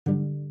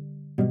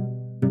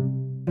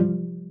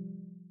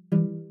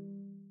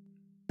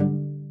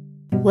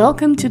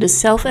Welcome to the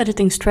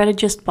Self-Editing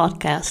Strategist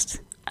podcast.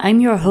 I'm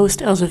your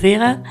host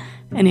Elzevera,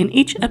 and in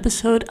each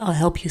episode I'll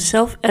help you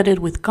self-edit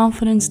with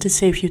confidence to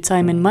save you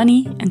time and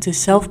money and to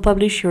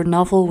self-publish your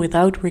novel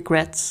without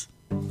regrets.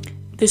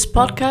 This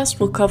podcast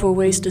will cover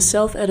ways to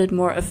self-edit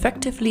more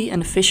effectively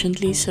and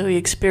efficiently so you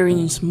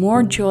experience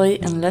more joy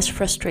and less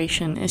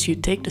frustration as you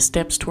take the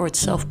steps towards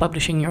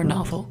self-publishing your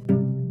novel.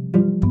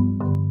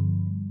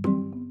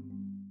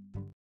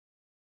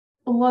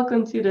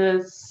 Welcome to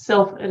the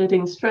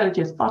Self-Editing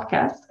Strategist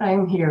podcast.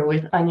 I'm here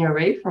with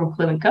Ania from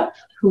Quill,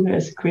 who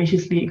has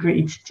graciously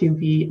agreed to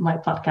be my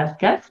podcast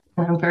guest.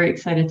 And I'm very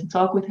excited to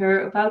talk with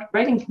her about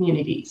writing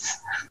communities.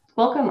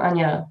 Welcome,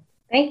 Ania.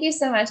 Thank you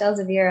so much,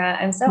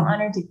 Elzevera. I'm so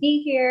honored to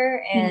be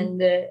here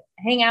and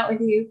hang out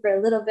with you for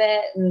a little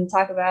bit and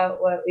talk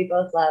about what we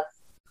both love.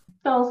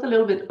 Tell us a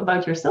little bit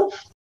about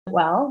yourself.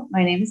 Well,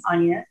 my name is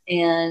Ania,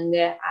 and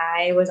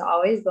I was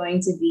always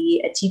going to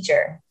be a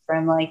teacher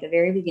from the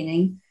very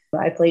beginning.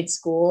 I played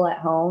school at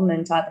home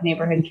and taught the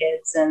neighborhood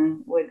kids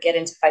and would get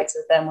into fights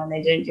with them when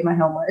they didn't do my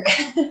homework.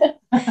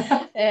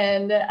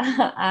 And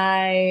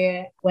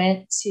I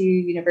went to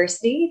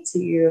university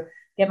to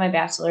get my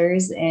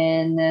bachelor's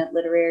in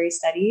literary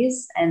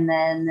studies. And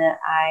then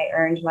I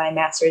earned my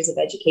master's of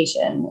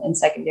education in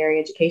secondary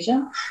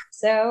education.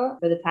 So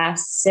for the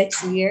past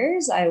 6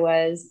 years, I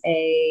was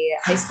a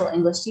high school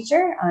English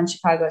teacher on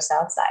Chicago's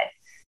South Side.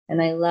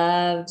 And I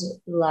loved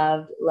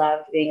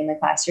being in the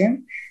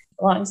classroom.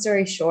 Long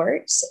story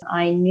short,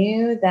 I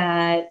knew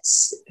that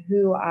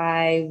who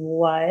I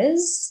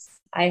was,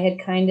 I had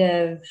kind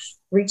of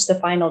reached the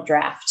final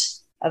draft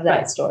of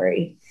that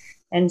story.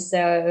 And so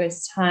it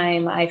was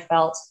time I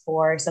felt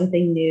for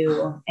something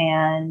new.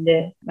 And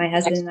my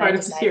husband and I decided, part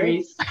of the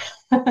series.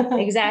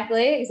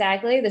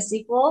 Exactly, the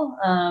sequel.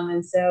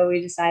 And so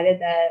we decided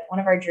that one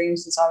of our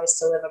dreams was always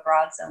to live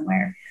abroad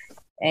somewhere.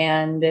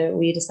 And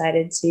we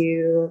decided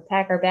to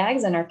pack our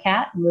bags and our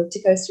cat and move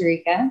to Costa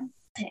Rica.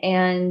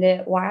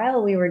 And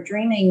while we were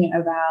dreaming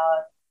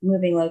about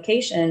moving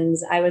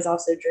locations, I was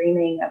also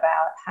dreaming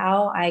about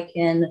how I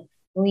can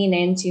lean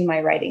into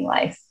my writing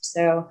life.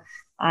 So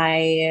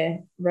I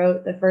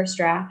wrote the first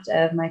draft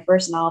of my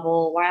first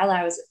novel while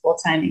I was a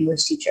full-time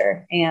English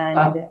teacher.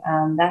 And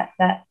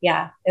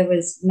it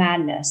was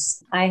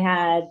madness. I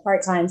had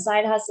part-time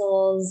side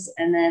hustles,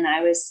 and then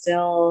I was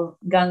still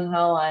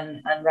gung-ho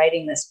on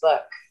writing this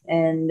book.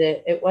 And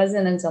it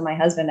wasn't until my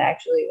husband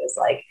actually was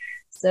like,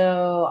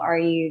 "So are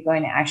you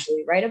going to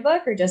actually write a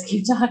book or just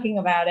keep talking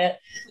about it?"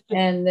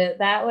 And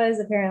that was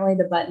apparently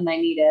the button I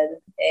needed.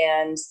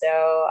 And so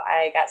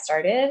I got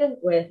started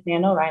with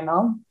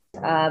NaNoWriMo.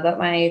 But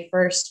my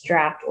first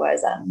draft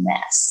was a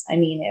mess. I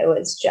mean, it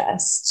was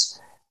just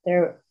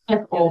there. As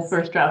all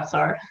first drafts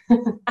are.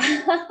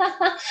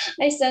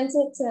 I sent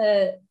it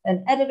to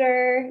an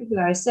editor who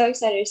I was so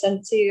excited to send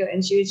it to.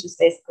 And she was just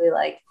basically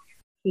like,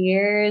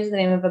 "Here's the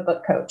name of a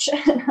book coach."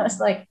 And I was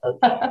like,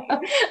 okay,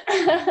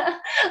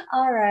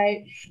 all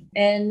right.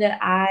 And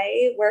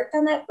I worked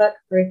on that book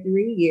for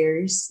 3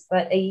 years,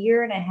 but a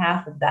year and a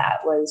half of that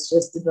was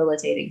just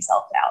debilitating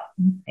self-doubt.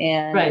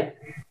 And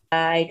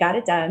I got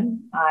it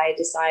done. I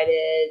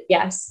decided,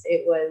 yes,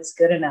 it was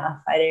good enough.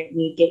 I didn't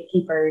need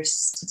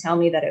gatekeepers to tell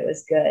me that it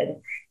was good.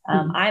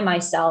 I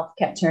myself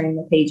kept turning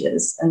the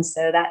pages. And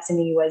so that to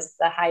me was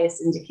the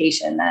highest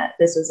indication that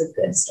this was a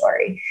good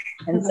story.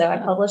 And so I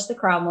published the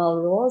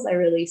Cromwell Rules. I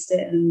released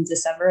it in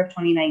December of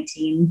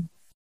 2019.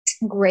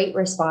 Great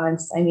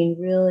response. I mean,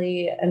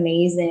 really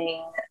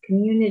amazing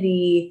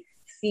community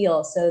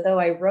feel. So though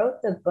I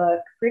wrote the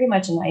book pretty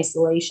much in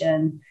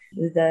isolation,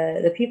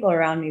 the people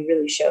around me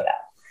really showed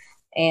up.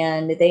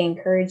 And they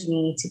encouraged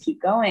me to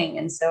keep going.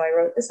 And so I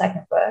wrote the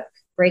second book,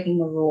 Breaking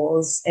the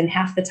Rules, in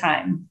half the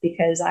time,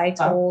 because I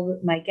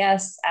told my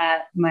guests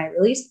at my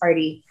release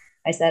party,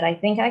 I said, I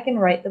think I can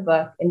write the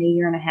book in a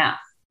year and a half,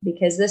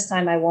 because this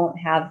time I won't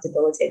have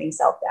debilitating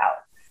self-doubt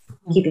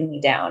keeping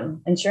me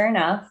down. And sure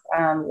enough,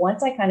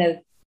 once I kind of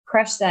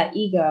crushed that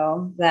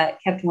ego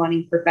that kept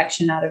wanting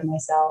perfection out of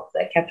myself,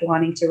 that kept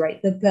wanting to write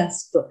the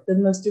best book, the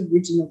most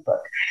original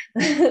book,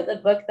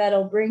 the book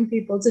that'll bring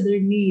people to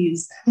their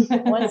knees.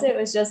 Once it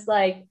was just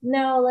like,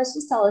 no, let's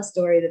just tell a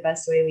story the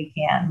best way we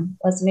can.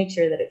 Let's make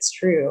sure that it's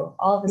true.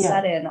 All of a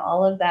sudden,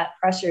 all of that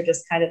pressure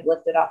just kind of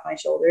lifted off my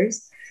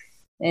shoulders.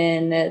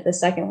 And the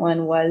second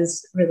one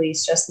was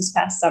released just this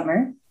past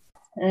summer.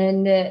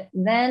 And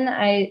then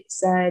I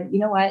said, you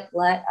know what,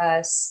 let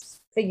us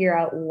figure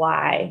out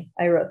why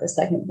I wrote the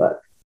second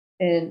book,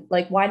 and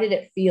why did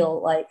it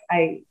feel like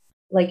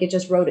it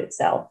just wrote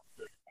itself?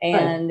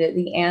 And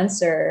the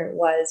answer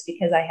was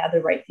because I had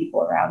the right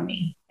people around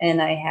me, and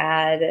I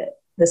had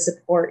the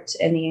support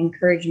and the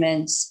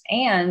encouragement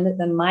and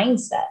the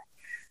mindset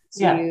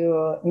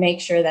to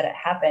make sure that it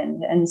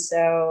happened. And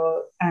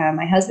so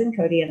my husband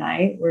Cody and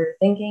I were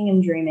thinking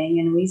and dreaming,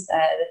 and we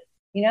said,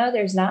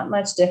 there's not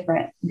much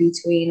different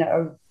between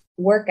a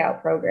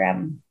workout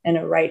program and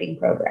a writing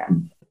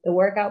program. The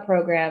workout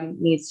program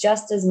needs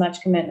just as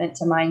much commitment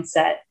to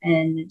mindset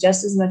and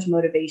just as much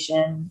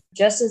motivation,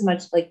 just as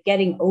much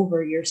getting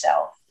over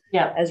yourself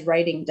as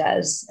writing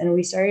does. And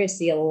we started to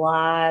see a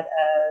lot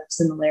of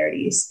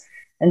similarities.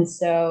 And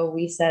so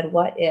we said,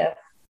 what if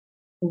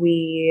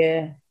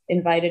we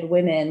invited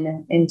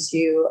women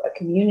into a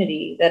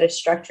community that is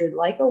structured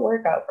like a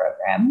workout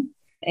program?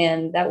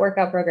 And that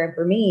workout program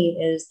for me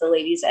is the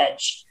Ladies'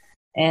 Edge.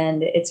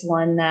 And it's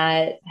one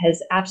that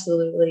has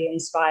absolutely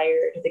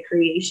inspired the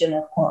creation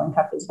of Quill and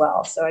Cup as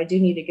well. So I do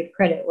need to give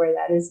credit where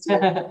that is due.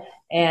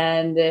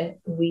 And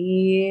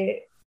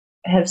we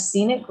have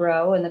seen it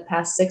grow in the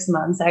past 6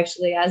 months.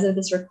 Actually, as of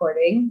this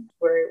recording,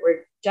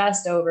 we're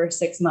just over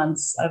 6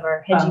 months of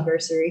our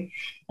hedgiversary.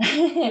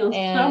 Feels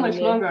so much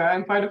longer.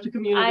 I'm part of the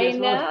community as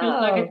well. It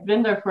feels like it's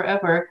been there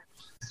forever.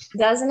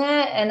 Doesn't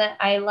it? And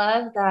I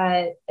love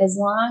that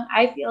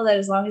I feel that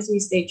as long as we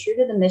stay true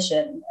to the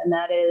mission, and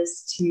that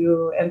is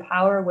to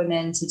empower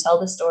women to tell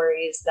the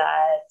stories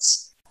that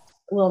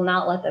will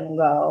not let them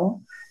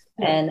go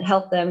and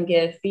help them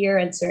give fear,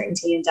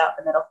 uncertainty, and doubt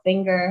the middle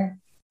finger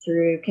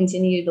through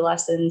continued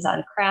lessons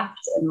on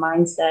craft and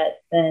mindset,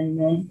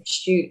 then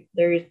shoot,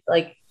 there's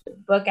like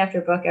book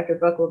after book after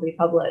book will be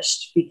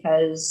published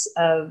because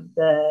of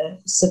the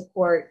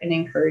support and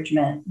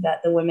encouragement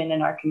that the women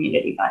in our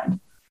community find.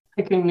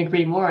 I couldn't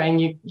agree more.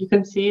 And you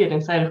can see it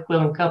inside of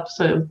Quill and Cup.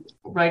 So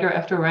writer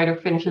after writer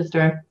finishes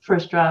their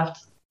first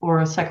draft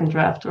or a second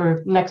draft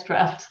or next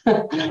draft.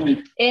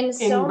 in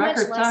so much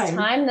less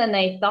time than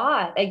they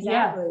thought.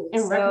 Exactly. Yeah,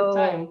 in record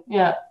time.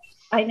 Yeah.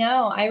 I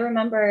know. I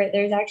remember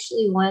there's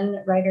actually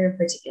one writer in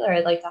particular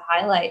I'd like to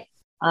highlight,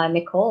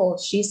 Nicole.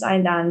 She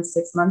signed on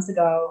 6 months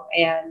ago,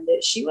 and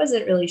she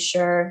wasn't really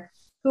sure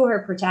who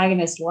her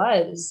protagonist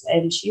was.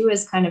 And she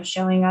was kind of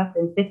showing up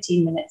in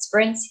 15-minute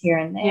sprints here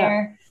and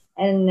there. Yeah.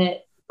 And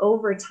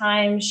over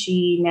time,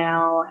 she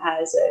now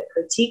has a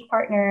critique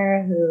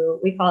partner who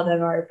we call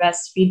them our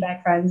best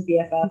feedback friends,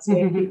 BFFs. We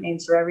have cute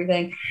names for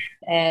everything.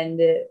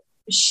 And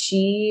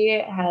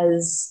she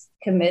has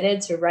committed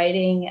to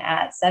writing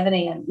at 7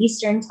 a.m.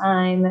 Eastern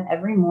time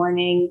every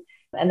morning.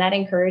 And that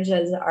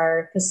encourages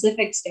our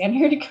Pacific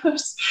Standard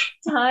Coast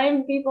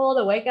time people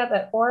to wake up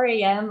at 4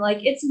 a.m.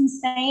 Like, it's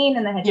insane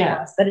in the hedge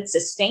house, but it's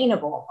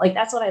sustainable. Like,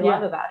 that's what I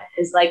love about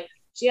it, is like,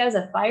 she has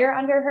a fire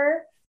under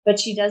her, but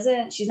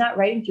she's not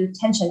writing through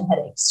tension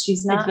headaches.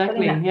 She's not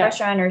putting that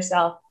pressure on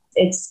herself.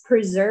 It's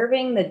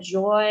preserving the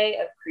joy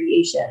of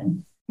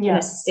creation in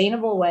a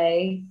sustainable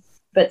way,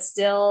 but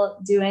still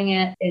doing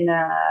it in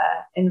a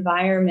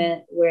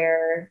environment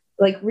where,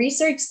 like,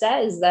 research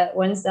says that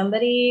when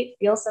somebody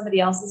feels somebody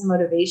else's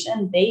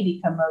motivation, they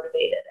become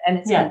motivated, and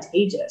it's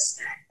contagious.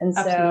 And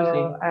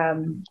so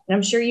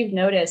I'm sure you've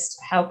noticed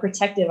how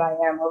protective I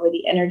am over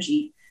the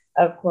energy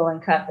of Quill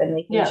and Cup, and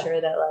making sure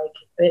that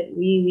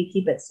we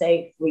keep it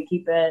safe. We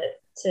keep it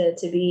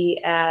to be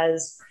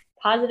as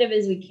positive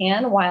as we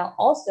can, while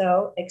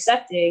also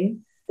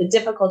accepting the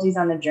difficulties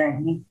on the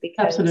journey,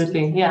 because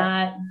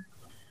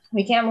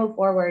we can't move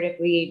forward if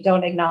we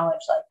don't acknowledge,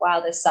 like, wow,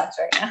 this sucks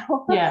right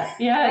now.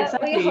 Yeah,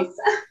 exactly.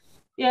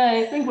 Yeah,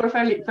 I think we're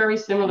very, very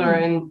similar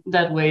in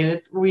that way,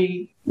 that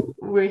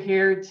we're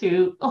here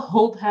to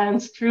hold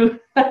hands through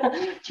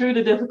through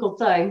the difficult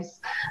times,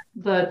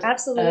 but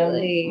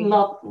absolutely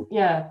not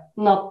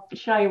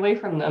shy away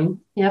from them.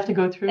 You have to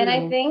go through. And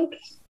them. I think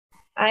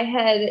I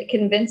had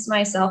convinced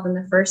myself in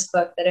the first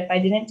book that if I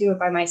didn't do it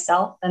by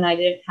myself, then I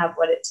didn't have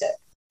what it took.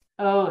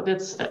 Oh,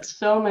 that's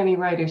so many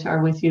writers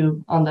are with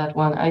you on that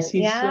one. I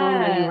see so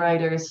many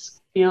writers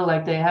feel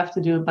like they have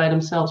to do it by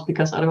themselves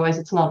because otherwise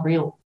it's not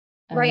real.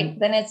 Right.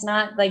 Then it's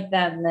not like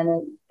them.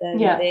 Then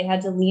they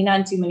had to lean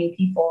on too many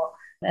people.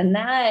 And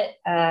that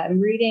I'm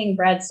reading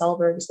Brad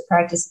Stulberg's The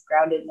Practice of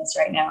Groundedness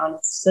right now. And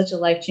it's such a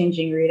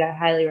life-changing read. I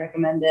highly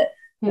recommend it.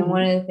 And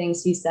one of the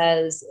things he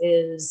says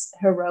is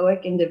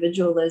heroic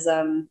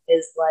individualism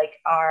is like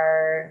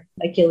our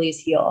Achilles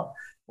heel,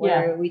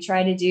 where we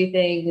try to do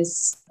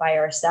things by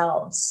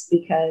ourselves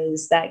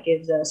because that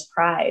gives us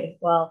pride.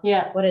 Well,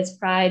 what is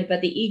pride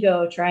but the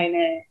ego trying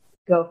to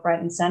go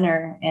front and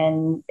center?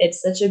 And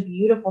it's such a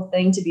beautiful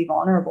thing to be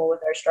vulnerable with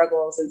our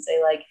struggles and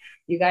say, like,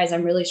 you guys,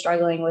 I'm really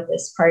struggling with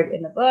this part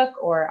in the book,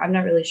 or I'm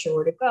not really sure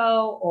where to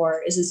go,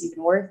 or is this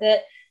even worth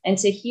it? And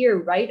to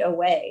hear right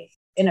away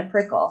in a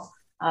prickle,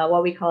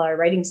 what we call our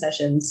writing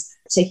sessions,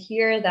 to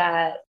hear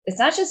that it's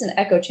not just an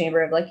echo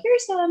chamber of like, you're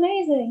so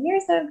amazing, you're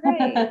so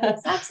great.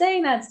 Stop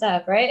saying that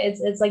stuff, right?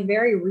 It's like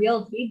very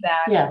real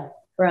feedback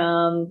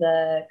from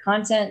the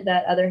content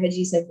that other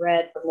hedgies have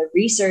read, from the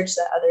research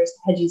that other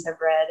hedgies have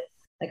read.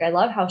 Like, I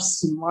love how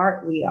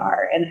smart we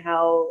are and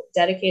how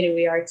dedicated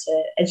we are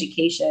to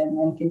education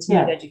and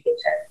continued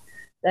education,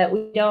 that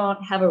we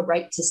don't have a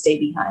right to stay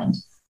behind.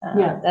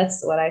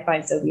 That's what I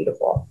find so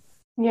beautiful.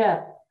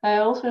 Yeah. I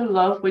also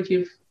love what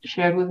you've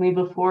shared with me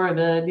before,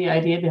 the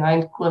idea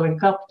behind Quill and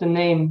Cup, the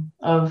name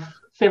of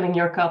filling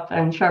your cup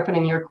and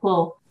sharpening your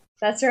quill.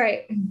 That's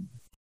right.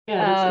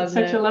 Yeah, it's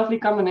such a lovely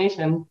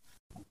combination.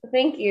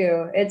 Thank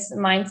you. It's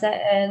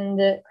mindset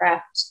and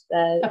craft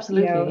that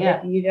absolutely,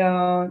 if you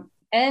don't.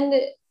 And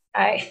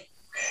I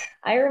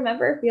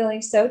remember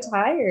feeling so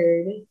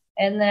tired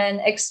and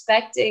then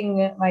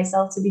expecting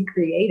myself to be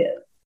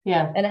creative.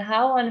 Yeah. And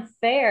how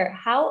unfair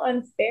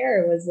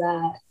was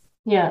that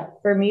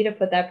for me to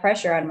put that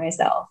pressure on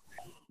myself?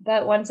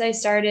 But once I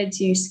started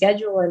to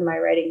schedule in my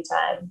writing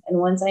time, and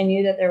once I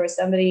knew that there was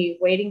somebody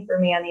waiting for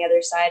me on the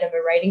other side of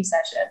a writing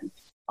session,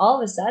 all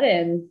of a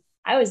sudden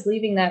I was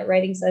leaving that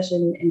writing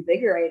session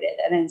invigorated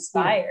and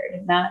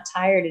inspired, not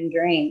tired and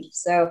drained.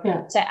 So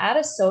to add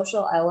a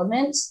social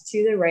element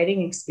to the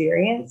writing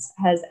experience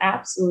has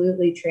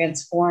absolutely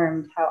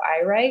transformed how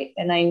I write.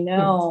 And I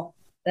know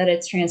that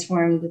it's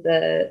transformed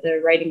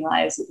the writing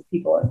lives of the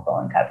people in Quill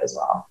and Cup as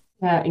well.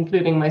 Yeah,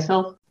 including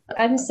myself.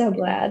 I'm so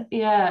glad.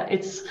 Yeah,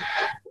 it's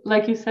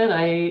like you said,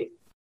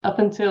 up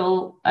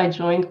until I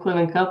joined Quill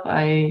and Cup,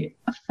 I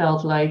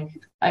felt like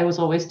I was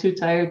always too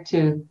tired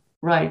to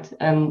write.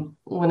 And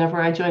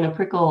whenever I join a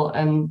prickle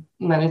and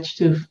manage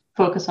to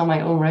focus on my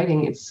own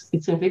writing,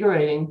 it's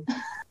invigorating.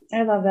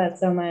 I love that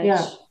so much.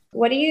 Yeah.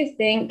 What do you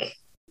think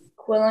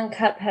Quill and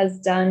Cup has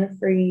done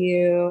for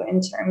you in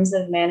terms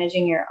of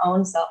managing your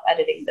own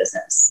self-editing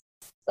business?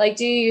 Like,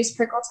 do you use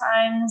Prickle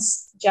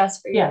Times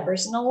just for your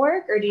personal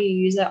work, or do you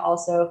use it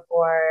also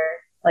for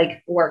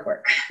like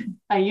work?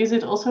 I use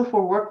it also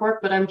for work,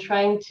 but I'm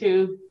trying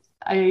to,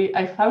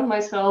 I found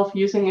myself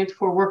using it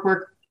for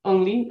work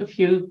only a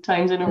few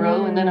times in a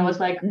row. And then I was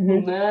like,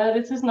 nah,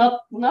 this is not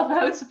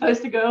how it's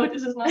supposed to go.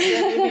 This is not the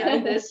idea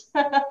behind this.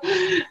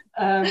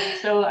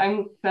 So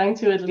I'm trying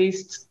to at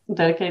least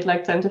dedicate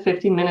like 10 to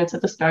 15 minutes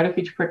at the start of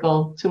each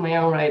prickle to my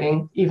own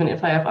writing, even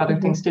if I have other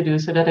things to do,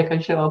 so that I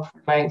can show up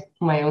for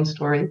my own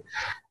story.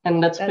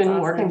 And that's been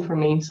awesome. Working for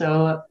me.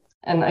 So,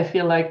 and I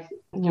feel like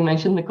you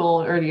mentioned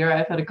Nicole earlier.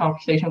 I've had a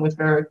conversation with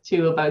her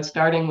too about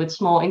starting with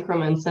small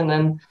increments and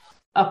then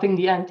upping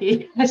the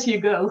ante as you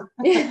go.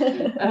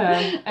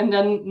 And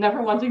then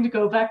never wanting to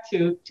go back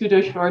to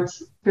those short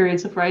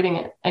periods of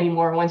writing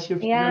anymore once you're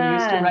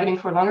used to writing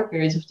for longer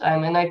periods of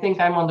time. And I think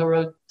I'm on the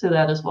road to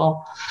that as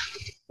well.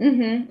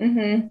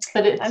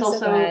 But it's I'm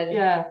also,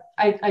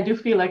 I do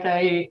feel like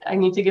I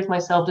need to give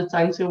myself the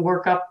time to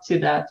work up to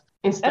that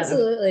instead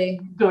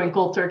of going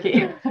cold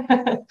turkey.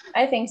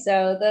 I think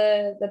so.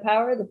 The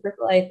power of the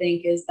prickle, I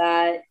think, is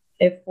that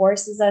it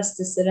forces us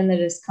to sit in the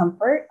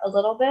discomfort a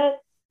little bit.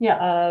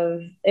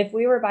 Of if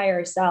we were by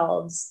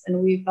ourselves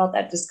and we felt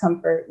that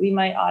discomfort, we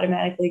might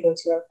automatically go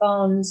to our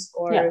phones,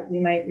 or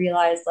we might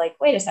realize like,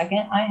 wait a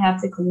second, I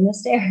have to clean the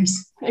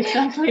stairs.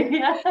 Exactly.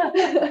 Yeah.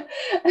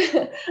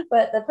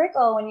 But the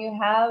prickle, when you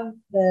have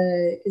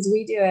because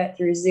we do it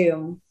through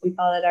Zoom, we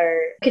call it our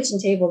kitchen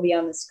table be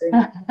on the screen.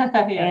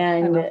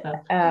 And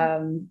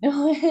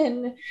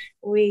when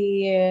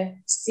we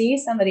see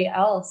somebody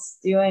else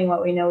doing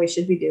what we know we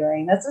should be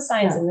doing, that's a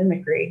science of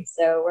mimicry.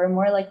 So we're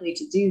more likely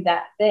to do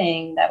that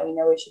thing that we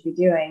know we should be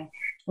doing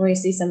when we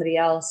see somebody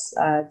else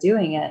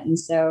doing it. And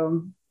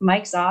so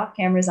mics off,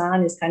 cameras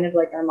on is kind of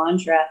like our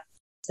mantra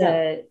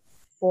to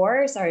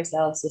force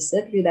ourselves to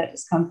sit through that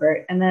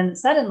discomfort. And then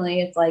suddenly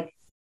it's like,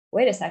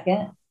 wait a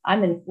second,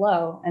 I'm in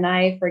flow and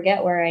I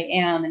forget where I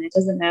am. And it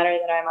doesn't matter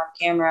that I'm on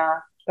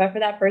camera. But for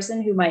that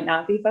person who might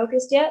not be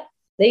focused yet,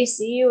 they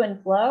see you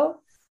in flow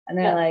and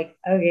they're like,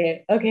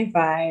 okay,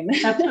 fine.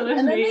 Absolutely. And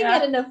then they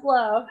get into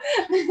flow.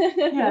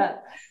 And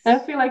I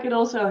feel like it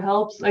also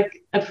helps.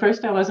 Like at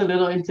first I was a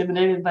little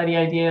intimidated by the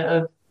idea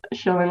of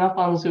showing up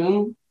on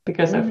Zoom,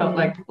 because I felt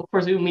like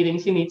for Zoom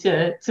meetings you need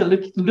to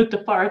look the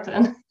part,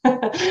 and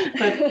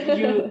but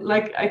you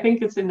like, I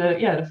think it's in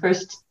the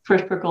first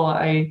prickle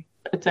I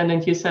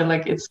attended, you said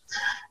like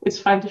it's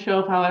fine to show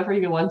up however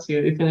you want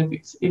to, even if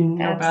it's in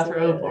your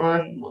bathrobe or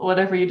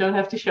whatever. You don't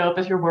have to show up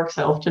as your work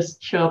self,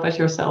 just show up as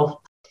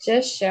yourself.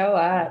 Just show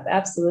up.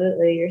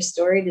 Absolutely. Your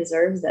story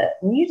deserves it.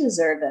 And you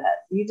deserve it.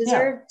 You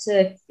deserve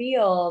to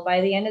feel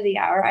by the end of the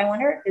hour. I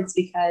wonder if it's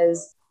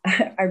because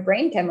our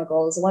brain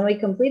chemicals, when we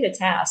complete a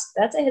task,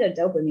 that's a hit of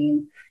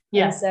dopamine.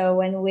 And so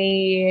when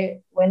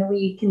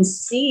we can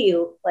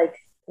see like,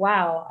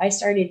 wow, I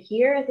started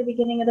here at the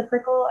beginning of the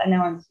prickle and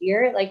now I'm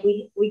here, like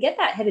we get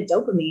that hit of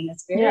dopamine.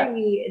 It's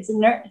it's a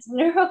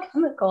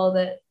neurochemical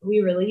that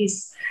we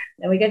release,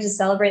 and we get to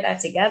celebrate that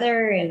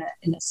together in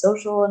a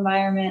social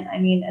environment. I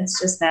mean,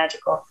 it's just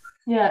magical.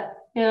 Yeah,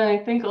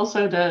 I think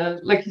also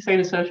like you say,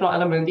 the social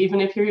element, even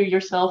if you're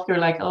yourself, you're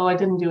like, oh, I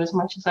didn't do as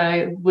much as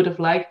I would have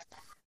liked.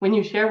 When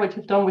you share what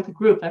you've done with the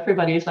group,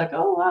 everybody is like,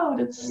 oh, wow,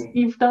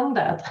 you've done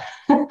that.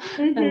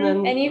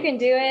 And you can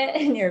do it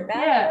in your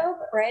bathrobe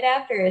right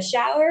after a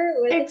shower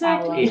with a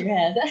towel on your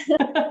head.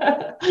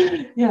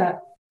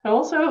 I'm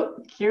also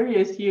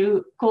curious,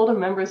 you call the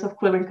members of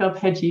Quill and Cup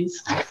hedgies.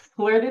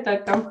 Where did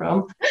that come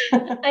from?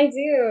 I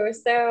do.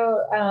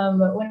 So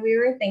when we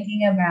were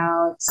thinking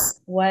about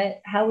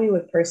how we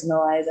would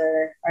personalize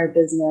our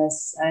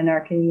business and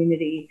our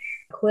community,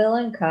 Quill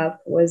and Cup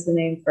was the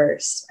name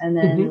first. And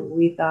then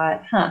we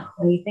thought,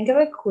 when you think of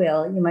a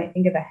quill, you might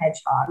think of a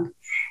hedgehog.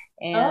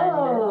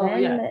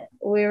 And then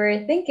we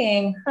were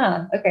thinking,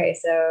 okay,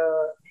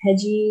 so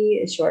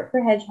hedgie is short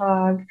for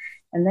hedgehog.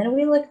 And then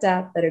we looked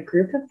up that a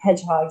group of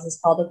hedgehogs is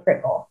called a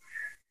prickle.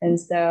 And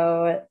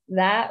so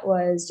that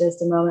was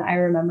just a moment I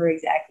remember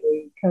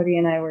exactly. Cody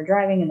and I were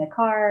driving in the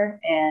car,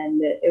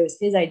 and it was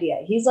his idea.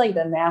 He's like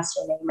the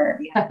master namer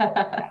behind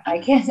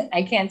it.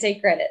 I can't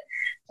take credit.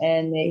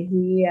 And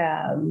he,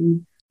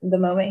 the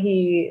moment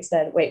he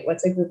said, "Wait,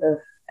 what's a group of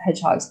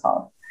hedgehogs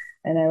called?"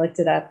 And I looked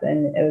it up,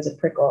 and it was a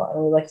prickle.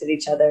 And we looked at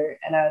each other,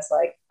 and I was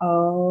like,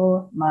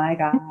 "Oh my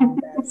God,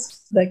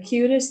 that's the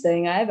cutest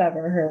thing I've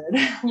ever heard."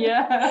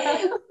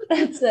 Yeah.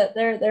 That's it.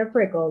 They're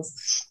prickles.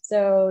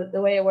 So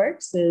the way it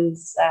works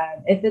is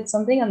if it's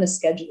something on the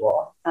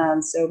schedule,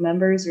 so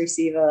members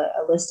receive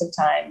a list of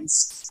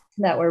times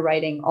that we're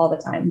writing all the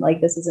time. Like,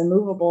 this is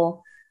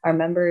immovable. Our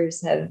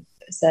members have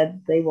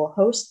said they will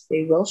host,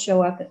 they will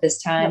show up at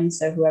this time. Yep.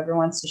 So whoever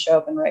wants to show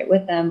up and write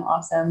with them,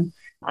 awesome.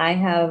 I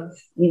have,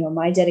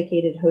 my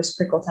dedicated host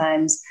prickle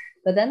times.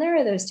 But then there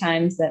are those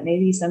times that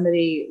maybe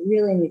somebody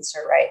really needs to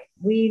write.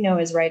 We know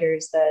as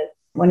writers that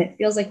when it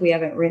feels like we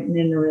haven't written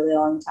in a really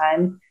long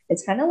time,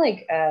 it's kind of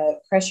like a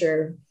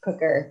pressure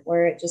cooker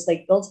where it just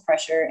like builds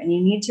pressure, and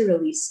you need to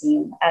release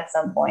steam at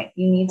some point.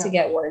 You need to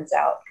get words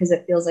out because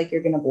it feels like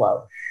you're going to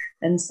blow.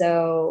 And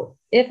so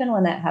if and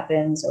when that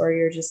happens, or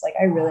you're just like,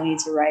 I really need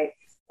to write,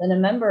 then a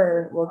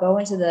member will go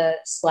into the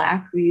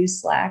Slack. We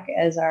use Slack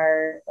as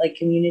our like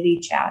community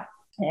chat.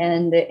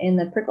 And in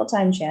the Prickle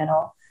Time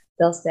channel,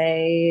 they'll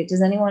say,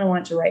 does anyone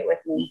want to write with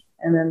me?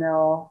 And then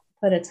they'll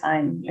put a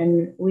time.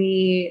 And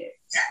we,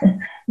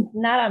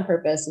 not on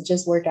purpose, it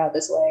just worked out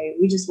this way.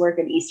 We just work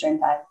in Eastern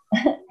time.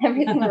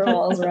 Everything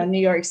revolves around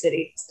New York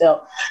City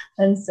still.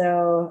 And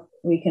so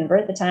we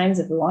convert the times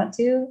if we want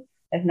to.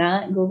 If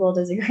not, Google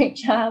does a great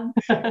job.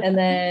 And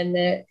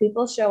then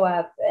people show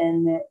up.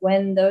 And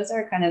when those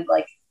are kind of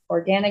like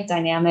organic,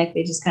 dynamic,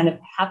 they just kind of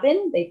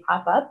happen, they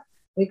pop up.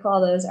 We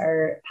call those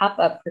our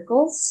pop-up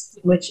prickles,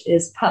 which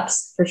is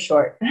pups for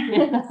short.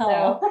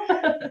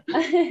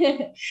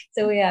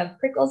 So we have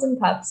prickles and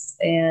pups,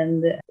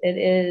 and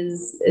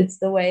it's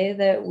the way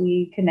that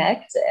we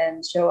connect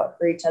and show up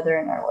for each other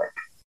in our work.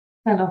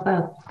 I love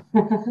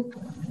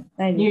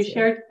that. You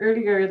shared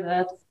earlier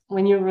that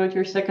when you wrote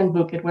your second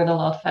book, it went a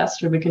lot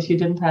faster because you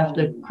didn't have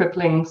the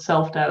crippling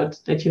self-doubt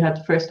that you had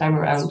the first time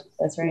around.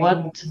 That's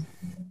right.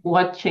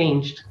 What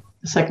changed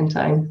the second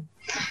time?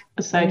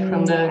 Aside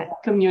from the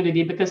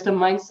community, because the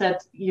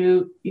mindset,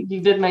 you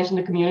did mention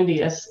the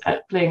community as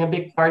playing a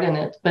big part in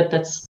it, but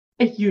that's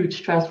a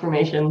huge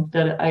transformation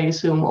that I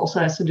assume also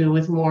has to do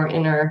with more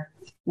inner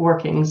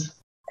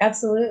workings.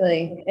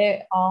 Absolutely.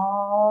 It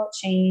all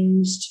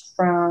changed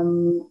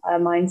from a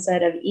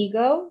mindset of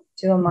ego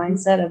to a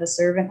mindset of a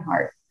servant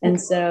heart.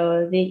 And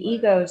so the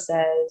ego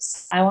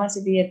says, I want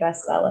to be a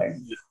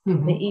bestseller.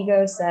 Mm-hmm. The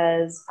ego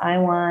says, I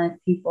want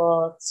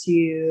people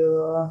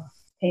to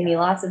pay me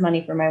lots of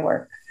money for my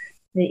work.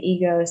 The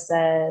ego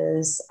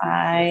says,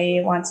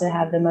 I want to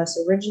have the most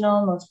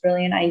original, most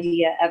brilliant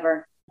idea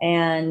ever.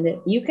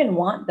 And you can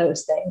want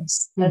those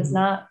things. That's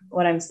not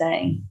what I'm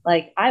saying.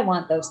 Like, I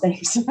want those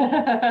things.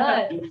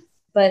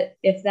 but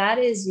if that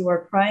is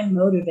your prime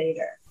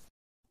motivator,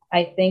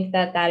 I think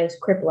that is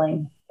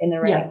crippling in the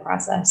writing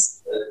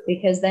process,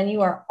 because then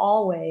you are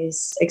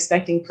always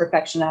expecting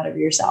perfection out of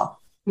yourself.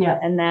 Yeah.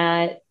 And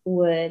that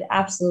would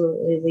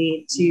absolutely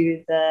lead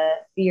to the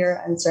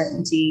fear,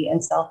 uncertainty,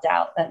 and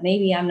self-doubt that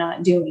maybe I'm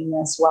not doing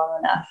this well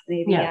enough.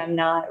 Maybe I'm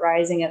not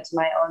rising up to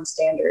my own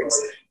standards.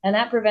 And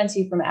that prevents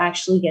you from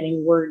actually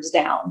getting words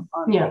down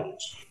on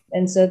page.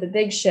 And so the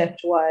big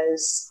shift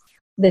was,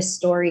 this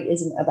story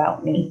isn't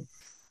about me.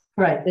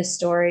 Right. This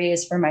story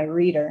is for my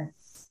reader.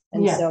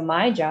 And so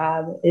my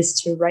job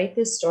is to write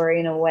this story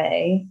in a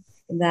way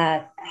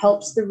that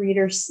helps the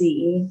reader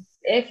see,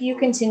 if you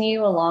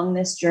continue along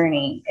this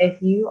journey,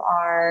 if you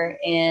are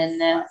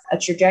in a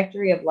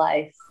trajectory of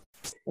life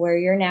where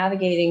you're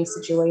navigating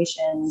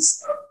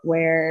situations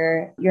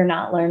where you're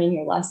not learning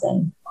your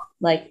lesson,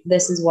 like,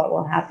 this is what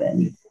will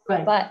happen.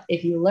 Right. But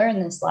if you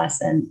learn this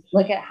lesson,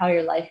 look at how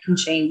your life can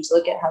change.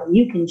 Look at how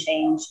you can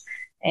change.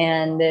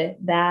 And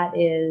that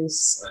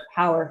is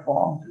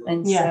powerful.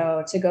 And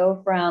so to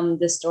go from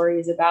the story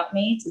is about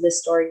me to the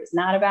story is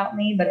not about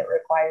me, but it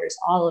requires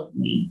all of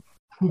me.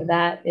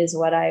 That is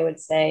what I would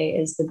say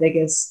is the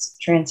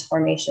biggest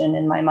transformation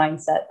in my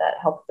mindset that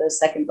helped the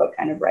second book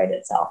kind of write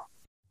itself.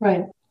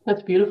 Right.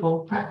 That's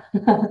beautiful.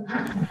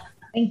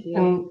 Thank you.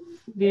 And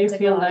do you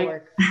feel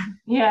like,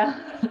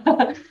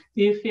 do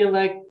you feel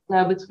like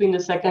now between the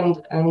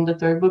second and the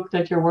third book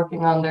that you're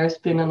working on, there's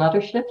been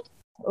another shift?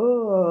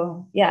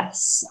 Oh,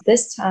 yes.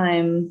 This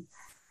time,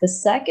 the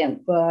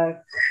second book,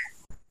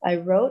 I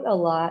wrote a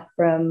lot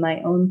from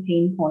my own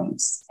pain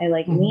points. I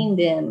leaned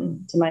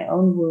in to my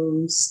own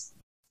wounds.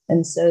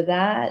 And so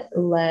that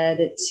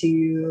led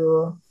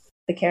to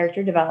the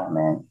character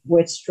development,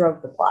 which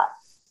drove the plot.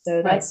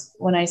 So that's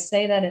when I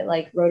say that it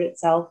wrote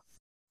itself.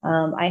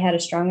 I had a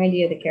strong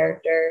idea of the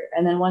character.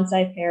 And then once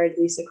I paired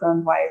Lisa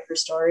Cron's Wired for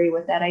Story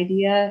with that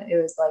idea, it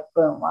was like,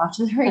 boom, off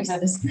to the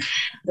races.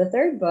 The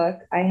third book,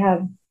 I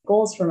have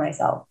goals for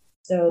myself.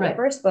 So the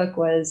first book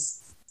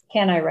was,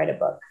 can I write a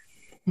book?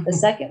 The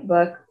second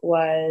book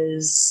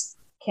was,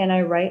 can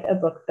I write a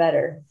book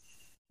better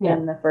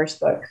than the first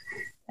book?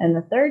 And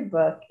the third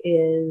book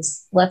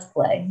is Let's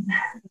Play.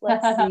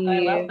 Let's see I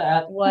love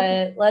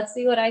that. let's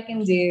see what I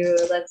can do.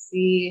 Let's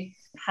see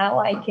how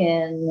I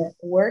can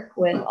work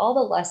with all the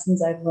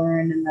lessons I've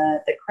learned and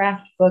the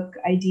craft book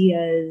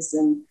ideas,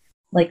 and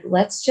like,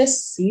 let's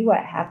just see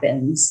what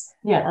happens.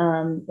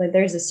 Yeah. Like,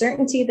 there's a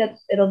certainty that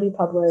it'll be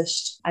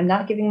published. I'm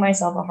not giving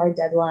myself a hard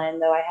deadline,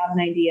 though I have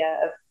an idea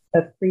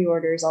of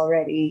pre-orders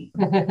already,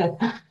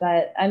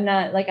 but I'm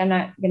not going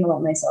to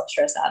let myself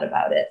stress out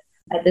about it.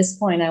 At this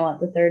point, I want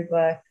the third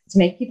book to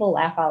make people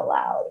laugh out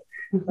loud,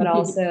 but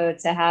also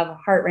to have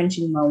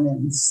heart-wrenching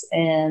moments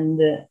and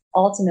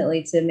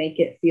ultimately to make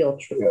it feel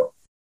true.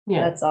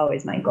 Yeah. That's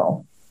always my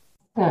goal.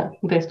 Yeah,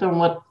 based on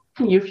what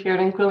you've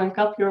shared in Quill and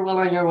Cup, you're well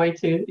on your way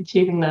to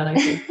achieving that, I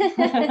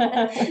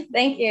think.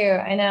 Thank you.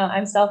 I know,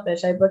 I'm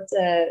selfish. I booked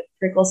a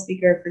Prickle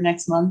speaker for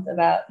next month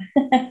about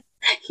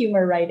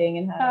humor writing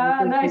and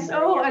how to nice.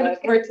 I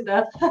look forward to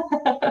that.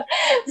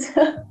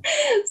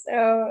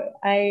 so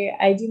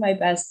I do my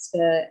best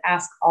to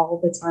ask all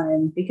the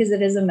time, because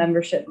it is a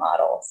membership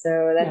model.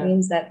 So that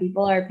means that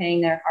people are paying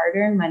their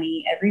hard-earned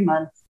money every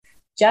month,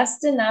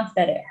 just enough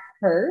that it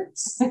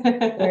hurts,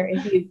 where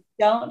if you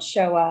don't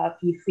show up,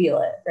 you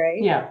feel it,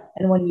 right? Yeah.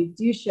 And when you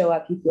do show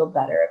up, you feel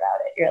better about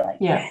it. You're like,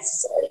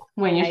 yes.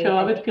 When you show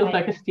up, it feels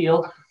like a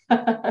steal.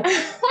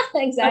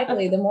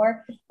 Exactly. The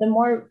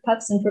more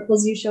pups and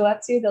prickles you show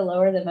up to, the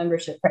lower the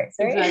membership price,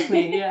 right?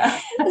 Exactly. Yeah.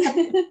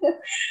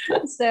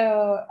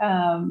 So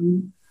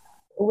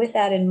with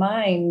that in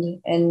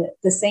mind, and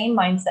the same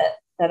mindset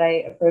that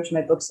I approach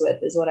my books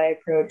with is what I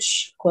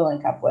approach Quill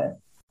and Cup with.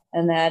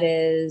 And that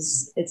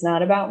is, it's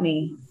not about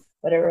me,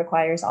 but it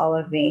requires all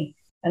of me.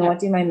 And what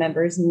do my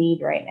members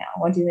need right now?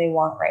 What do they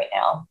want right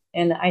now?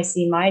 And I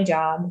see my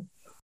job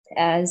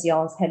as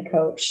y'all's head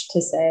coach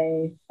to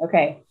say,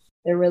 okay,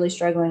 they're really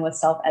struggling with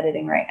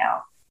self-editing right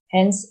now.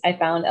 Hence, I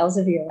found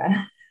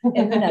Elzevira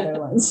in the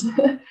Netherlands.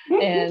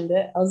 And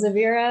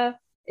Elzevira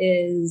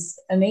is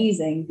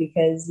amazing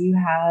because you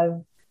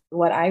have,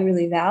 what I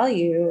really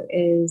value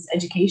is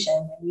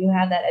education. You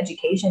have that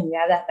education, you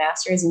have that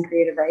master's in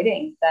creative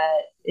writing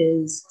that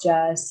is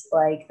just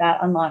like, that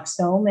unlocks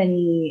so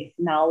many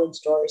knowledge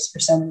doors for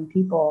so many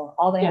people.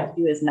 All they have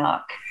to do is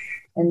knock.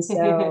 And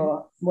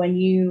so when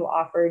you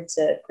offered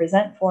to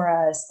present for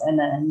us, and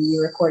then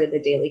you recorded the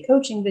daily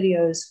coaching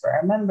videos for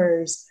our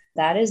members,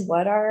 that is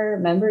what our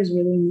members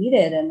really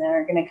needed, and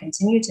they're going to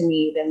continue to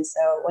need. And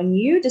so when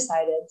you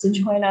decided to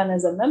join on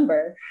as a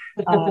member,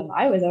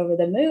 I was over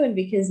the moon,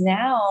 because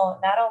now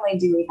not only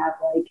do we have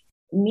like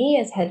me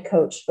as head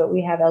coach, but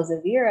we have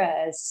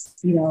Elzevira as,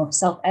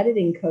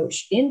 self-editing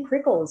coach in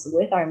Prickles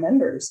with our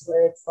members,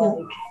 where it's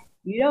like,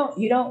 you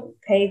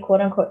don't pay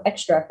quote unquote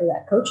extra for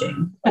that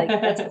coaching. Like,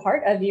 that's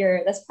part of your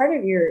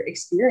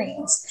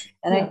experience.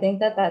 And I think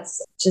that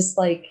that's just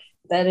like,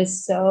 that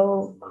is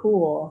so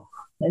cool.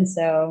 And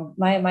so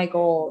my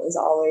goal is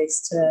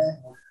always to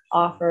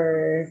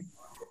offer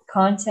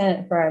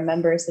content for our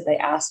members that they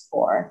ask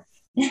for.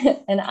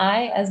 And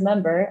I, as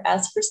member,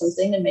 ask for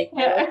something to make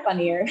my life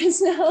funnier.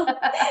 So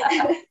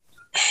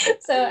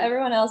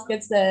everyone else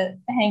gets to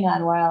hang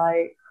on while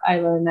I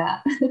learn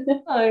that.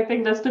 I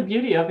think that's the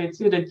beauty of it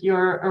too, that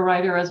you're a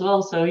writer as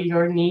well. So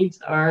your needs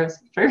are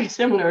very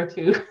similar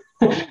to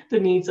the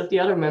needs of the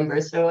other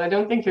members. So I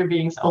don't think you're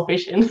being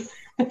selfish in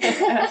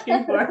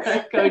asking for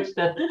a coach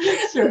that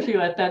serves you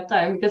at that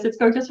time, because it's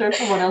going to serve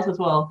someone else as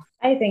well.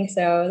 I think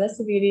so. That's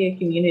the beauty of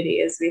community,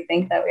 is we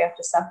think that we have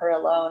to suffer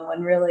alone,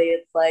 when really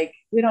it's like,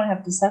 we don't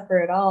have to suffer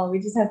at all. We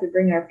just have to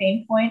bring our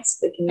pain points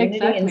to the community.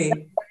 Exactly.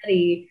 And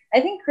somebody, I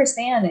think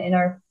Chrisanne in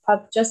our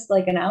pub just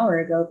like an hour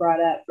ago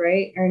brought up,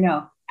 right? Or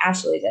no,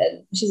 Ashley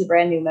did. She's a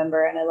brand new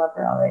member and I love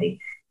her already.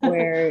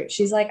 Where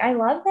she's like, I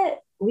love that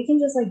we can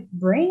just like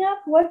bring up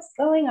what's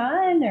going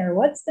on or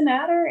what's the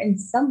matter, and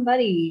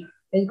somebody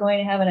is going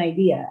to have an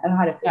idea of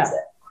how to fix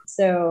it.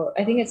 So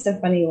I think it's so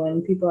funny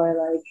when people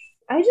are like,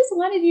 I just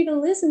wanted you to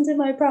listen to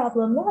my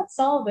problem, not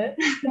solve it.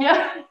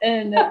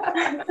 And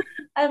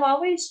I've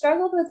always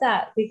struggled with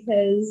that,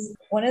 because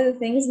one of the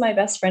things my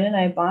best friend and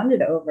I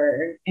bonded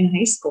over in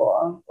high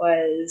school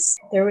was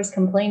there was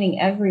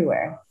complaining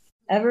everywhere.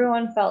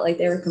 Everyone felt like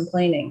they were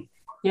complaining.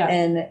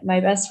 And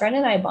my best friend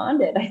and I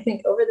bonded, I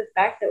think, over the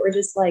fact that we're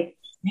just like,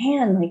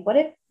 man, like, what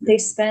if they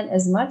spent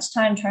as much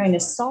time trying to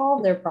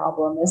solve their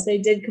problem as they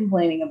did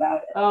complaining about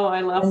it? Oh,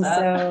 I love that.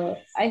 So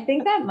I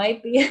think that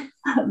might be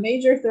a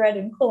major thread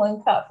in Quill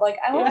and Cup. Like,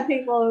 I want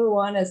people who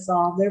want to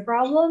solve their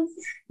problems,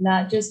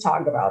 not just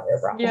talk about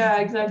their problems. Yeah,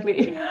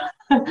 exactly.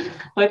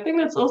 I think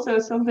that's also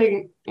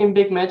something in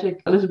Big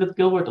Magic. Elizabeth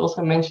Gilbert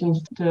also mentioned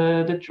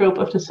the trope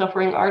of the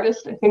suffering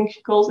artist, I think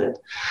she calls it.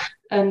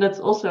 And that's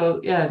also,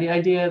 the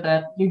idea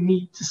that you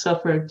need to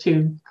suffer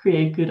to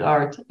create good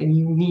art, and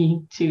you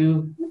need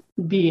to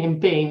be in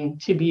pain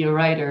to be a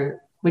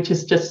writer, which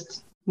is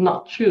just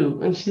not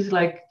true. And she's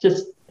like,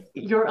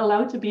 you're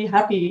allowed to be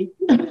happy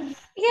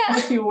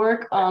if you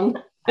work on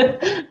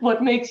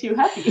what makes you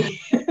happy.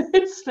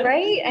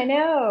 Right? I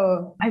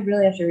know. I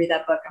really have to read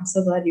that book. I'm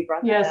so glad you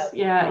brought that up.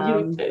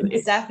 Yes,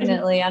 it's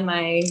definitely on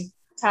my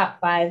top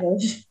 5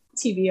 of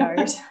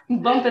TBRs.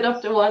 Bump it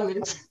up to 1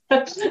 minute.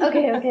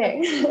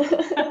 Okay.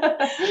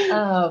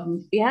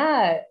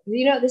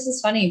 Yeah, this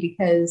is funny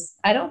because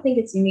I don't think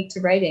it's unique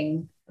to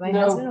writing. My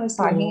husband was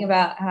talking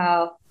about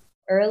how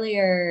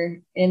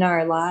earlier in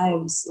our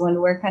lives,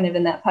 when we're kind of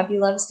in that puppy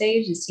love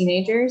stage as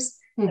teenagers,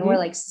 and we're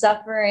like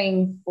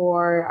suffering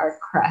for our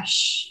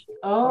crush.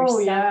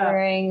 We're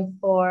suffering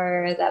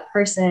for that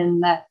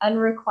person, that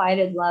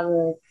unrequited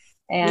lover.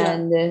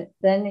 And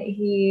then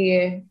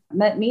he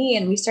met me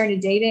and we started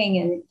dating,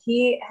 and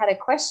he had a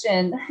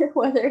question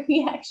whether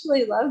he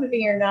actually loved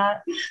me or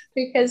not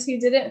because he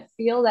didn't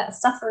feel that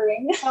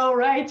suffering. Oh,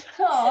 right.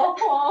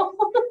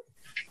 Oh.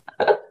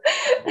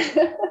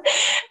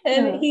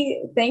 And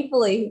he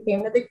thankfully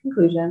came to the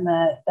conclusion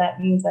that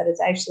means that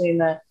it's actually in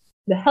the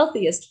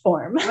healthiest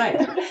form. Right.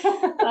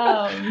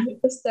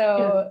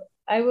 So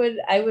I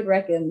would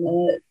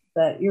reckon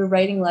that your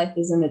writing life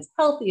is in its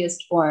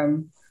healthiest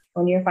form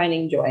when you're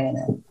finding joy in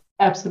it.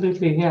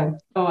 Absolutely, yeah.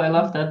 Oh, I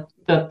love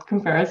that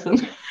comparison.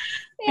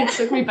 It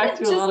took me back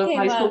to a lot of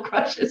high school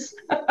crushes.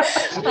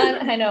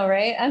 I know,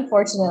 right?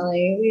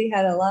 Unfortunately, we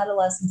had a lot of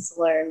lessons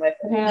to learn with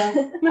it.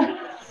 Yeah.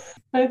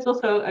 It's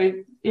also,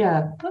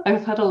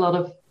 I've had a lot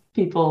of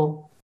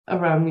people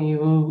around me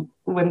who,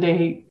 when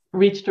they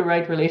reach the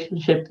right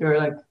relationship, they're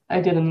like,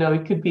 I didn't know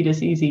it could be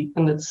this easy.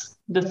 And it's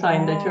the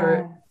sign that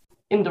you're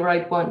in the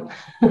right one.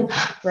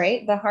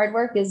 Right? The hard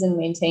work is in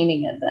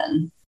maintaining it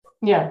then.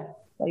 Yeah.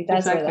 Like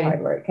that's where the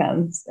hard work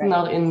comes. Right?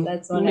 Not in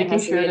that's when making it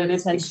has sure to be that it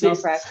intentional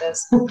exists.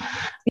 practice.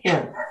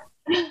 Yeah.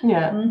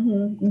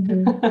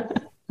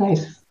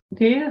 Nice.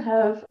 Do you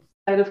have,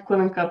 out of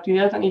Quill and Cup, do you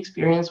have any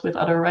experience with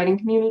other writing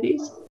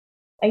communities?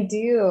 I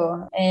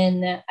do.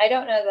 And I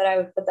don't know that I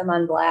would put them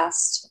on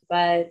blast,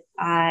 but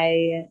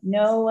I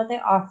know what they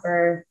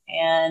offer.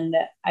 And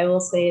I will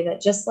say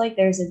that just like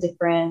there's a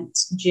different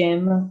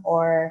gym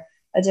or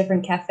a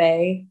different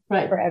cafe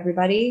for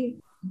everybody,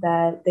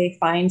 that they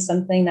find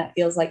something that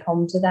feels like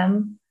home to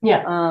them.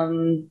 Yeah.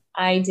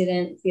 I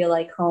didn't feel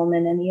like home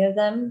in any of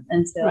them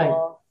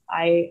until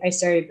I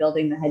started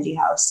building the Hedgie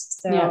House.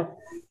 So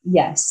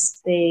yes,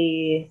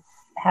 they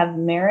have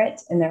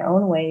merit in their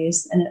own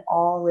ways, and it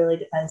all really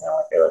depends on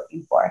what you're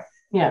looking for.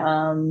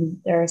 Yeah.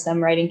 There are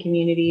some writing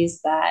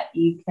communities that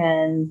you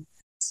can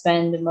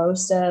spend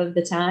most of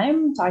the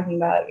time talking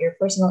about your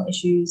personal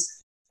issues.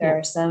 There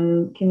are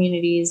some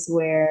communities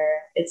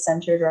where it's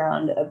centered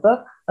around a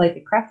book, like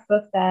a craft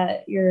book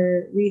that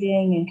you're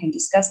reading and can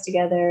discuss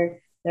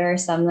together. There are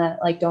some that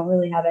like don't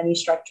really have any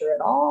structure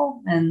at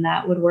all, and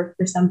that would work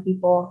for some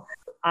people.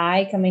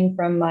 I, coming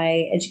from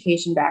my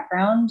education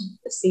background,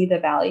 see the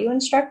value in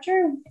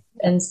structure,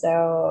 and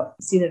so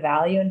see the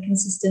value in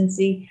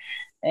consistency.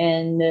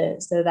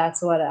 And so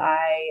that's what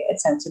I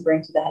attempt to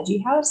bring to the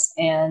Hedgie House.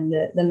 And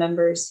the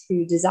members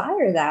who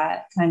desire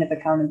that kind of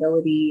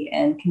accountability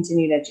and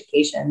continued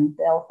education,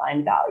 they'll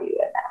find value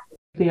in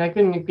that. Yeah, I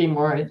couldn't agree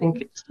more. I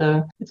think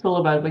it's all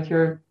about what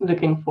you're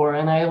looking for.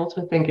 And I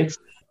also think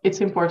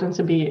it's important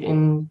to be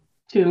in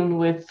tune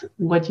with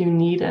what you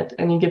need at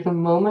any given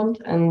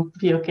moment and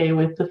be okay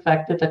with the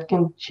fact that that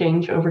can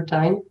change over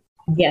time.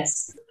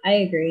 Yes, I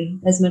agree.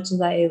 As much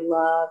as I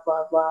love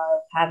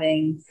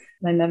having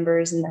my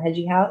members in the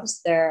Hedgie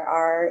House, there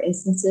are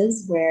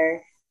instances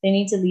where they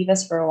need to leave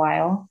us for a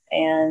while.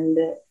 And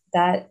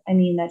that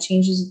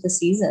changes with the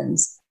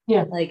seasons.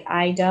 Yeah. Like,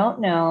 I don't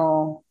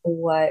know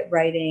what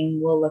writing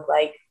will look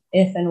like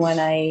if and when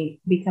I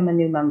become a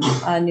new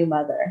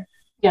mother.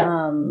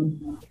 Yeah.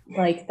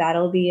 Like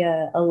that'll be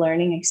a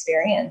learning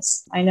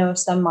experience. I know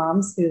some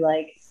moms who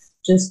like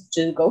just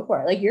go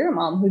for it. Like you're a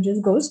mom who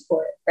just goes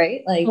for it,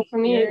 right? Like for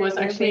me, it was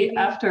actually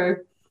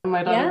after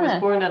my daughter was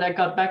born that I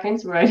got back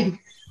into writing.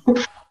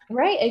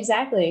 Right,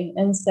 exactly.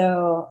 And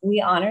so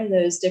we honor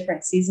those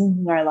different seasons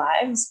in our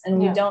lives, and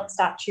we don't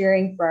stop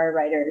cheering for our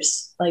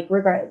writers, like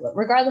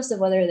regardless of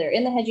whether they're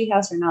in the Hedgie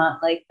House or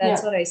not. Like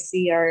that's what I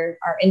see our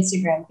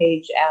Instagram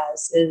page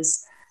as,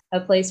 is a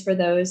place for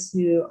those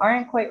who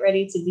aren't quite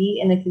ready to be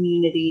in the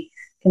community,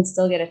 can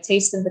still get a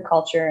taste of the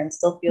culture and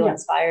still feel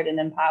inspired and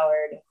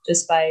empowered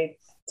just by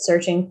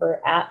searching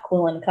for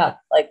 @Quill and Cup.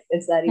 Like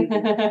it's that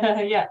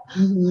easy. Yeah.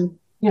 Mm-hmm.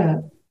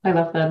 Yeah, I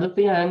love that.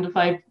 And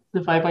the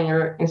vibe on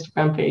your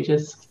Instagram page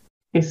is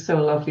so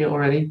lovely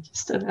already.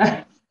 Just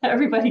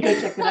everybody go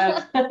check it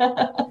out.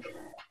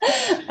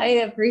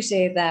 I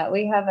appreciate that.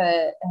 We have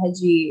a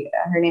Hedgie,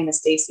 her name is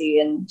Stacy,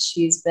 and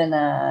she's been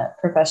a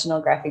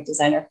professional graphic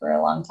designer for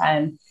a long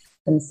time.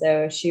 And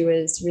so she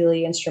was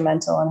really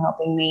instrumental in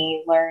helping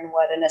me learn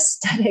what an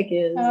aesthetic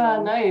is,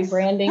 nice.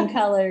 Branding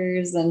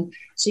colors, and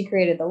she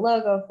created the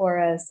logo for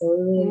us. So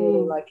we're really,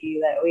 really lucky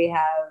that we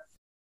have.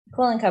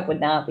 Quill and Cup would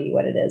not be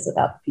what it is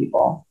without the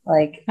people.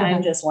 Like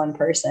I'm just one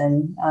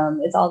person.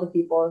 It's all the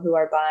people who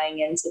are buying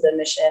into the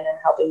mission and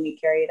helping me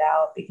carry it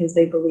out because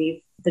they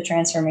believe the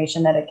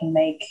transformation that it can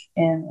make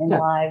in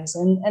lives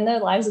and the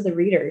lives of the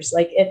readers.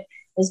 Like it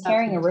is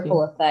carrying a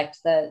ripple effect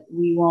that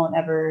we won't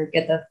ever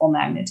get the full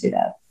magnitude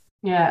of.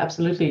 Yeah,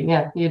 absolutely.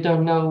 Yeah, you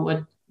don't know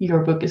what your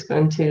book is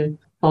going to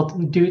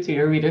do to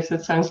your readers.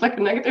 It sounds like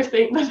a negative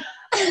thing, but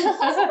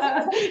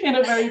in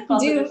a very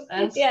positive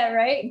sense. Yeah,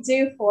 right.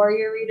 Do for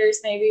your readers,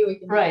 maybe we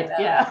can. Right.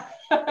 Yeah.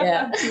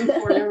 Do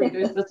for your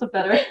readers. That's a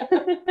better.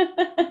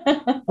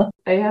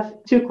 I have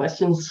 2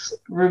 questions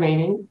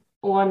remaining.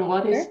 One,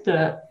 what is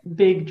the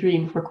big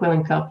dream for Quill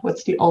and Cup?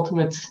 What's the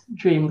ultimate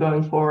dream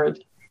going forward?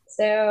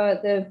 So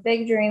the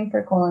big dream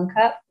for Quill and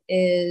Cup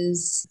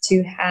is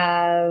to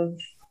have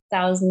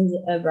thousands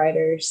of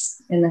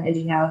writers in the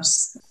Hedgie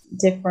House,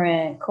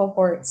 different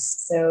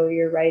cohorts. So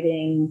you're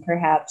writing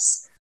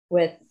perhaps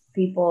with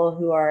people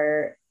who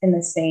are in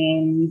the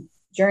same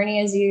journey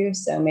as you.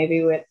 So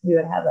maybe we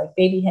would have like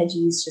baby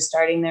hedgies just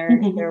starting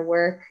their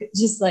work,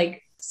 just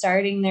like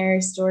starting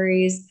their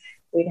stories.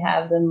 We'd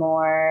have the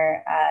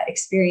more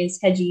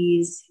experienced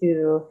hedgies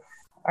who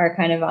are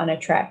kind of on a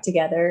track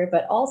together,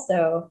 but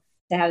also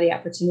to have the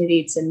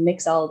opportunity to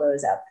mix all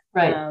those up.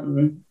 Right.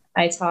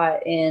 I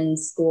taught in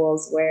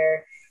schools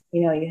where,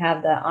 you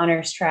have the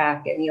honors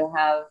track and you'll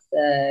have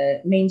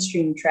the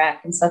mainstream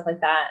track and stuff like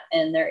that.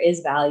 And there is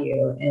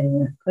value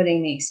in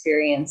putting the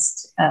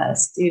experienced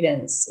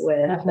students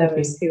with Definitely.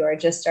 those who are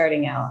just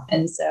starting out.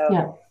 And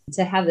so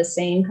to have the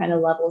same kind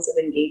of levels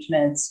of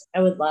engagement,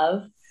 I would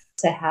love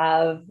to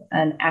have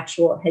an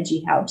actual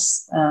hedgie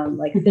house,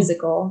 like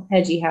physical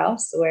hedgie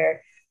house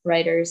where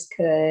writers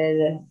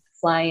could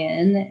fly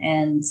in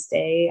and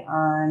stay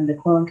on the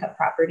Quill and Cup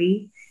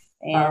property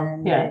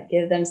and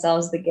give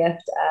themselves the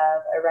gift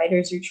of a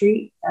writer's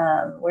retreat,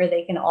 where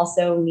they can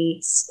also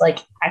meet like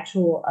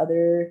actual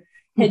other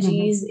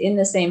hedgies in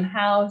the same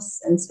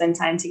house and spend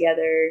time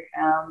together.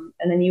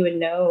 And then you would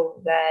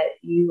know that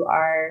you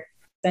are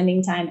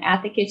spending time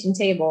at the kitchen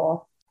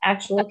table,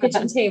 actual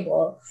kitchen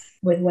table,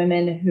 with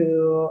women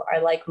who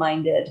are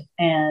like-minded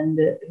and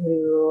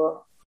who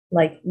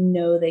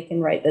know they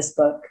can write this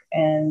book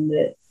and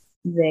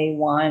they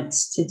want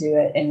to do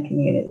it in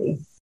community.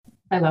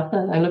 I love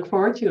that. I look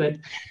forward to it.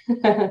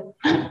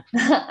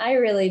 I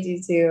really do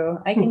too.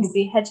 I can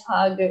see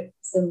hedgehog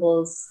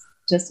symbols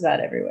just about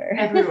everywhere.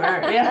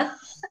 Everywhere, yeah.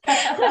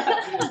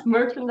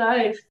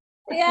 Merchandise.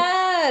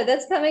 Yeah,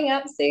 that's coming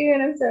up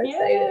soon. I'm so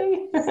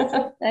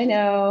excited. I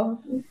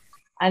know.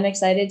 I'm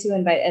excited to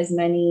invite as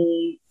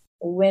many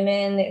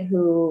women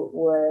who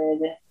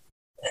would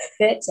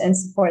fit and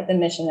support the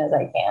mission as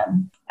I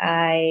can.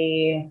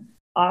 I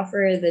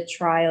offer the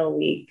trial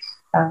week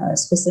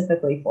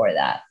specifically for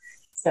that.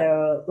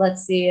 So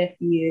let's see if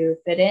you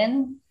fit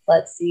in.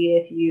 Let's see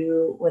if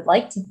you would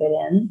like to fit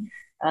in.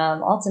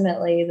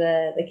 Ultimately,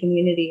 the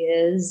community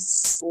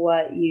is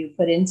what you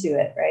put into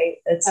it, right?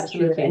 That's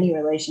true of any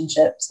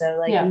relationship.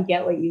 So you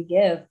get what you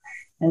give.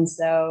 And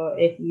so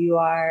if you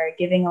are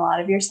giving a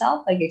lot of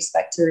yourself,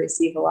 expect to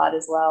receive a lot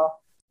as well.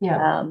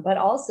 But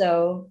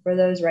also for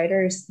those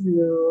writers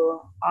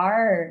who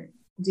are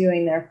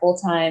doing their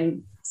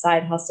full-time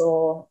side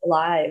hustle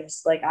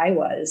lives like I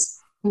was,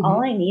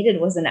 all I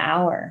needed was an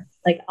hour.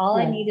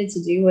 I needed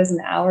to do was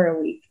an hour a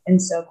week.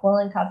 And so Quill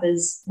and Cup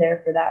is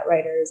there for that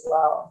writer as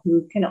well,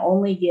 who can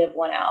only give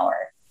 1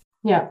 hour.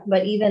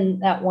 But even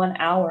that 1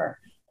 hour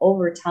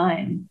over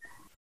time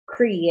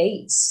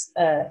creates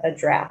a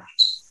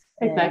draft.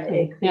 Exactly.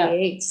 And it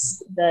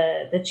creates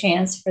the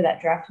chance for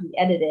that draft to be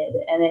edited,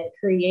 and it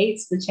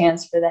creates the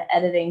chance for the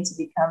editing to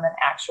become an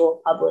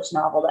actual published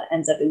novel that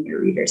ends up in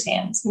your reader's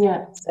hands.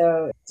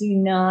 So do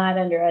not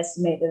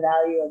underestimate the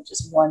value of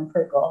just one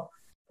prickle.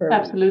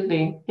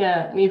 Absolutely.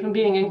 Yeah. And even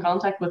being in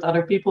contact with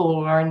other people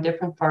who are in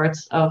different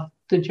parts of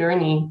the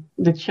journey,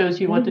 that shows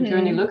you what the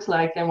journey looks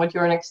like and what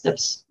your next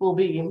steps will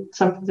be.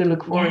 Something to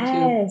look forward to.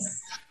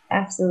 Yes,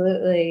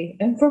 absolutely.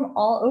 And from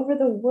all over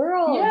the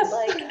world.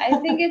 I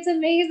think it's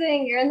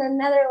amazing. You're in the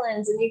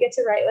Netherlands and you get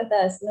to write with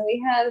us. And we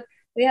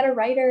had a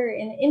writer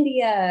in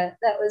India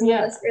that was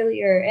with us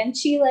earlier, and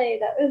Chile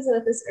that was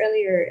with us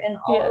earlier, and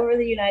all over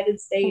the United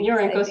States. And you're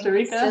in Costa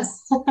Rica.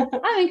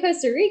 I'm in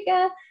Costa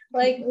Rica.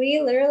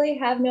 We literally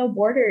have no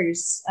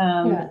borders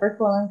for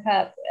Quill and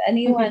Cup.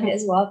 Anyone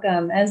is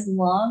welcome as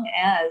long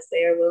as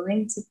they are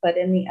willing to put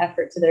in the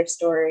effort to their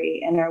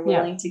story and are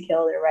willing to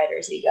kill their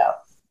writer's ego.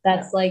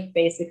 That's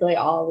basically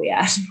all we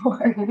ask for,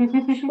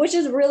 which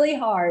is really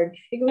hard.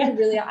 It was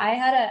really, I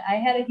had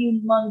a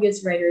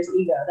humongous writer's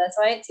ego. That's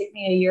why it took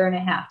me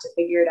 1.5 years to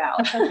figure it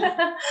out.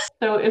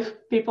 So if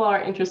people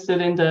are interested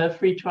in the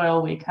free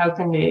trial week, how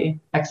can they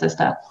access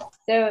that?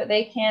 So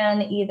they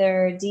can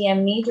either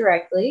DM me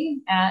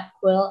directly at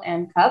Quill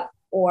and Cup,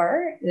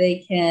 or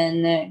they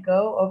can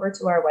go over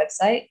to our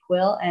website,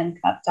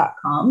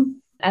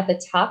 quillandcup.com. At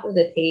the top of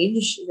the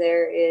page,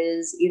 there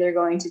is either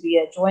going to be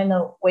a join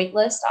the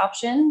waitlist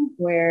option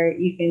where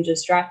you can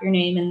just drop your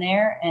name in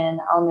there and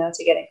I'll know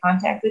to get in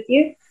contact with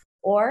you.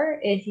 Or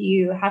if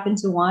you happen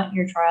to want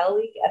your trial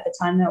week at the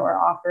time that we're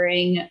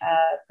offering a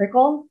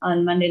Prickle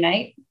on Monday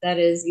night, that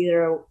is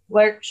either a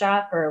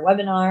workshop or a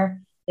webinar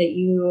that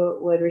you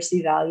would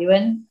receive value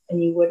in,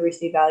 and you would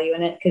receive value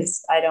in it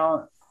because I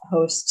don't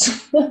host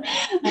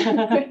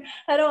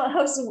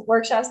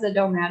workshops that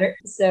don't matter.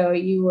 So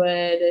you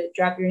would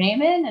drop your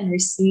name in and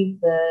receive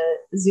the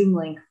Zoom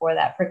link for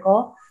that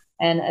Prickle,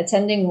 and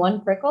attending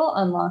one Prickle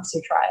unlocks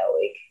your trial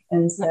week.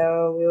 And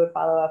so we would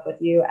follow up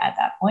with you at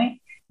that point.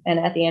 And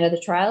at the end of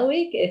the trial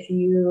week, if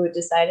you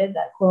decided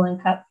that Quill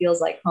and Cup feels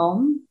like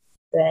home,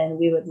 then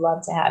we would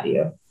love to have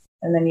you.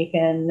 And then you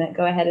can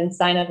go ahead and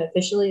sign up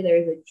officially.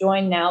 There's a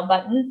join now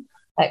button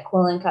at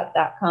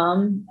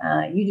quillandcup.com.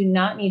 You do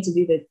not need to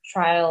do the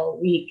trial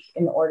week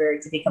in order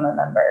to become a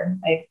member.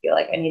 I feel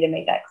like I need to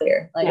make that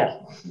clear. Like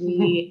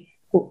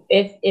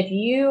if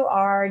you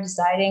are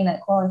deciding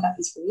that Quill and Cup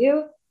is for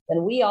you,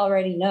 then we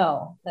already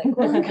know that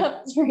Quill and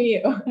Cup is for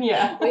you.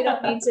 Yeah. We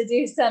don't need to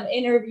do some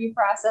interview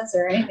process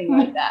or anything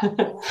like that.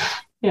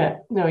 Yeah,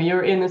 no,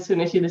 you're in as soon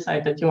as you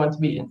decide that you want to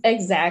be in.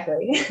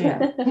 Exactly.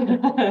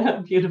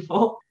 Yeah,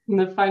 beautiful. And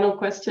the final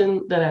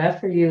question that I have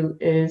for you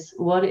is,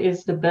 what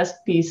is the best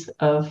piece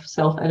of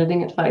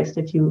self-editing advice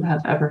that you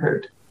have ever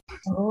heard?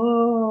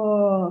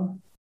 Oh,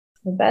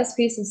 the best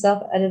piece of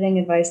self-editing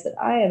advice that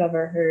I have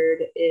ever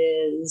heard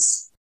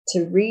is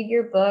to read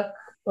your book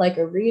like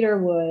a reader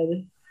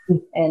would.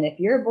 And if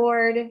you're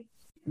bored,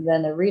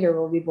 then the reader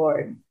will be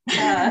bored.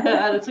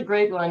 That's a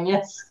great one.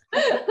 Yes.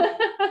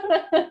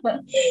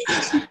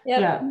 Yep.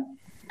 Yeah,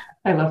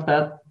 I love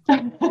that.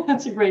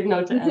 That's a great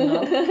note to end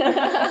on.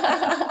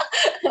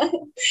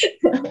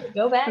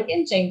 Go back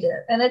and change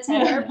it. And a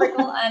tenor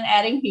prickle on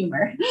adding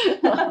humor.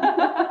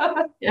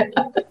 Yeah.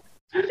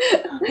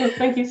 Well,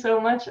 thank you so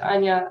much,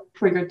 Ania,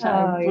 for your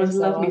time. It was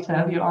lovely to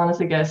have you on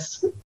as a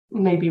guest.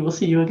 Maybe we'll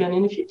see you again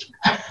in the future.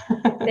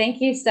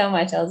 Thank you so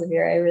much,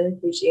 Elsevier. I really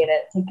appreciate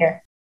it. Take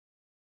care.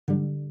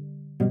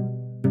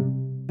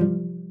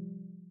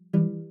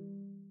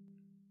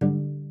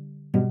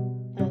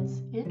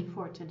 That's it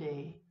for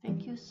today.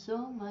 Thank you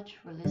so much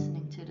for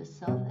listening to the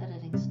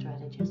Self-Editing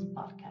Strategist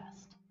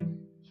podcast.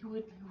 You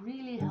would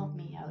really help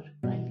me out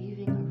by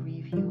leaving a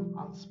review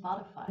on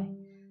Spotify.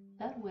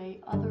 That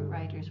way, other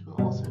writers will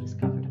also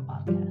discover the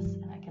podcast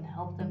and I can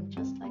help them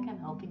just like I'm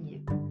helping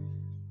you.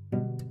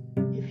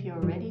 If you're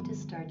ready to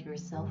start your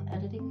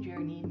self-editing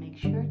journey, make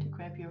sure to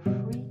grab your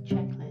free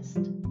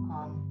checklist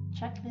on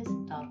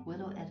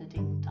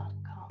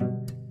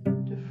checklist.willowediting.com.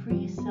 The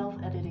free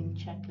self-editing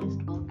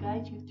checklist will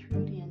guide you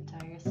through the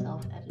entire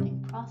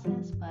self-editing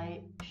process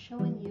by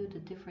showing you the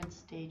different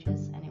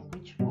stages and in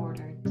which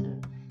order to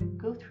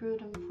go through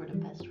them for the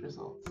best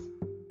results.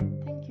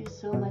 Thank you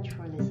so much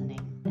for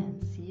listening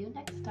and see you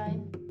next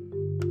time.